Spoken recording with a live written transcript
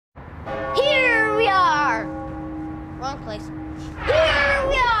place. Here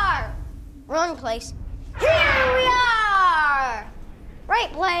we are! Wrong place. Here we are!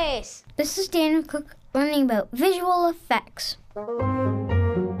 Right place. This is Daniel Cook learning about visual effects. Hi,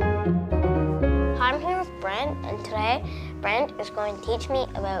 I'm here with Brent, and today Brent is going to teach me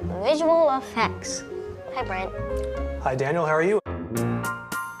about visual effects. Hi, Brent. Hi, Daniel. How are you?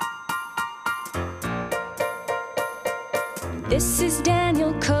 This is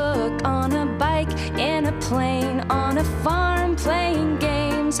Daniel Cook on a bike, in a plane, on a farm, playing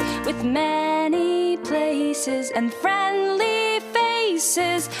games with many places and friendly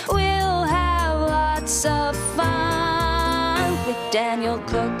faces. We'll have lots of fun with Daniel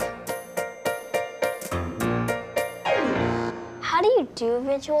Cook. How do you do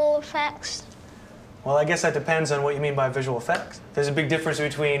visual effects? Well, I guess that depends on what you mean by visual effects. There's a big difference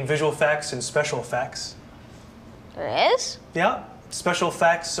between visual effects and special effects. There is? Yeah, special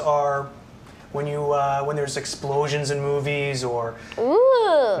effects are when there's explosions in movies or.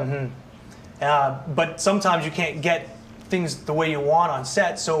 Ooh. But sometimes you can't get things the way you want on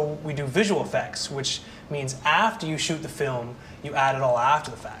set, so we do visual effects, which means after you shoot the film, you add it all after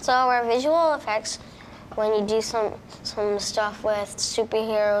the fact. So are visual effects when you do some stuff with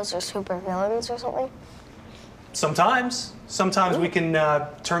superheroes or supervillains or something? Sometimes we can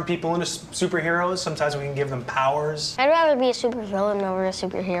turn people into superheroes. Sometimes we can give them powers. I'd rather be a supervillain over a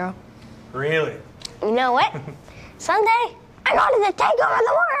superhero. Really? You know what? Someday, I'm going to take over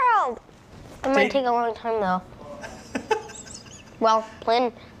the world! It might take a long time, though. Well,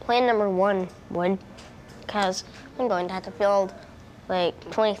 plan number one would, because I'm going to have to build like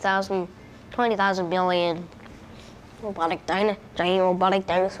 20,000 billion giant robotic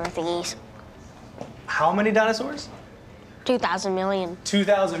dinosaur thingies. How many dinosaurs? 2,000 million.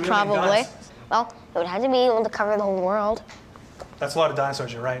 2,000 million Probably. dinosaurs. Well, it would have to be able to cover the whole world. That's a lot of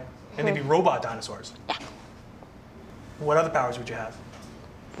dinosaurs, you're right. And they'd be robot dinosaurs. Yeah. What other powers would you have?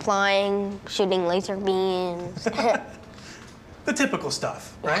 Flying, shooting laser beams. The typical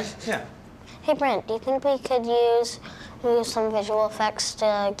stuff, right? Yeah. Hey, Brent, do you think we could use some visual effects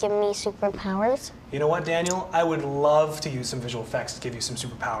to give me superpowers? You know what, Daniel? I would love to use some visual effects to give you some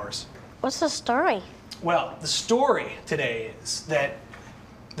superpowers. What's the story? Well, the story today is that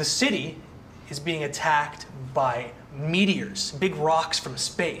the city is being attacked by meteors, big rocks from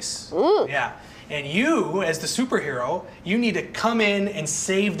space. Ooh. Yeah. And you, as the superhero, you need to come in and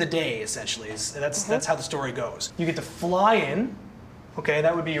save the day, essentially. That's how the story goes. You get to fly in. Okay,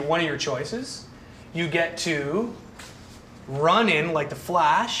 that would be one of your choices. You get to run in like the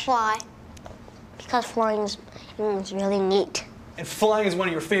Flash. Fly. Because flying is really neat. And flying is one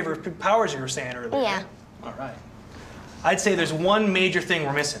of your favorite powers you were saying earlier. Yeah. Right? All right. I'd say there's one major thing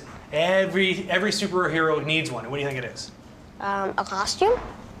we're missing. Every superhero needs one. What do you think it is? A costume?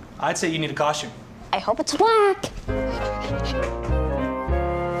 I'd say you need a costume. I hope it's black.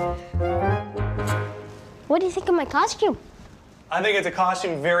 What do you think of my costume? I think it's a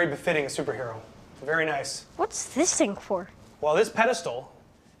costume very befitting a superhero. Very nice. What's this thing for? Well, this pedestal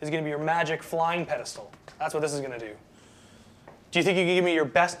is going to be your magic flying pedestal. That's what this is going to do. Do you think you can give me your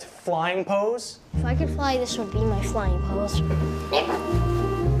best flying pose? If I could fly, this would be my flying pose.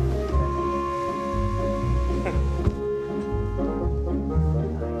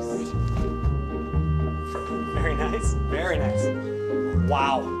 Very nice. Very nice.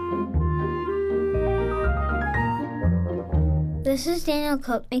 Wow. This is Daniel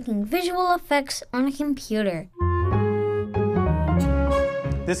Cook making visual effects on a computer.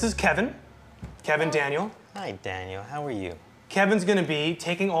 This is Kevin. Kevin Daniel. Hi, Daniel. How are you? Kevin's going to be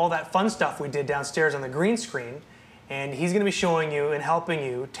taking all that fun stuff we did downstairs on the green screen, and he's going to be showing you and helping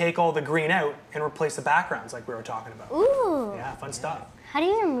you take all the green out and replace the backgrounds like we were talking about. Ooh. Yeah, fun stuff. How do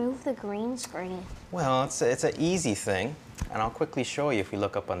you remove the green screen? Well, it's an easy thing, and I'll quickly show you if we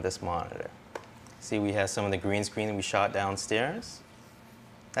look up on this monitor. See, we have some of the green screen that we shot downstairs.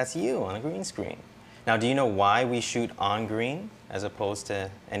 That's you on a green screen. Now, do you know why we shoot on green as opposed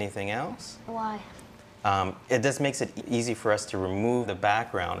to anything else? Why? It just makes it easy for us to remove the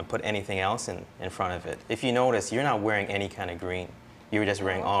background and put anything else in front of it. If you notice, you're not wearing any kind of green. You're just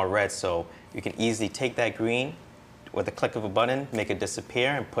wearing all red, so you can easily take that green with a click of a button, make it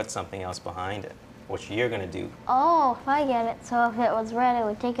disappear, and put something else behind it, which you're going to do. Oh, if I get it. So if it was red, it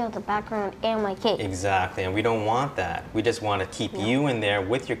would take out the background and my cape. Exactly, and we don't want that. We just want to keep you in there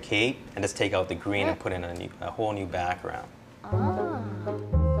with your cape and just take out the green and put in a whole new background. Ah.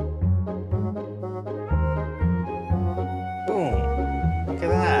 Boom. Look at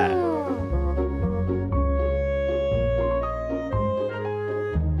that.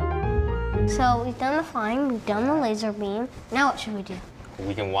 So we've done the flying, we've done the laser beam. Now what should we do?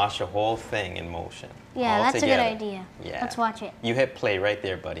 We can watch the whole thing in motion. Yeah, all that's together. a good idea. Yeah. Let's watch it. You hit play right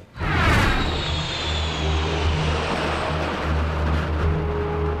there, buddy.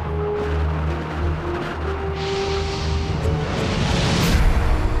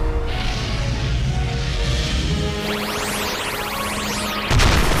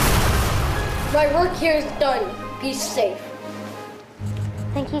 My work here is done. Be safe.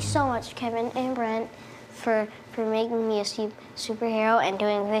 Thank you so much, Kevin and Brent, for making me a superhero and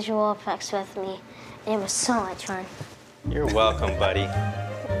doing visual effects with me. It was so much fun. You're welcome, buddy.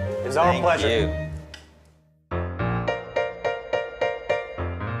 It's our Thank pleasure. you.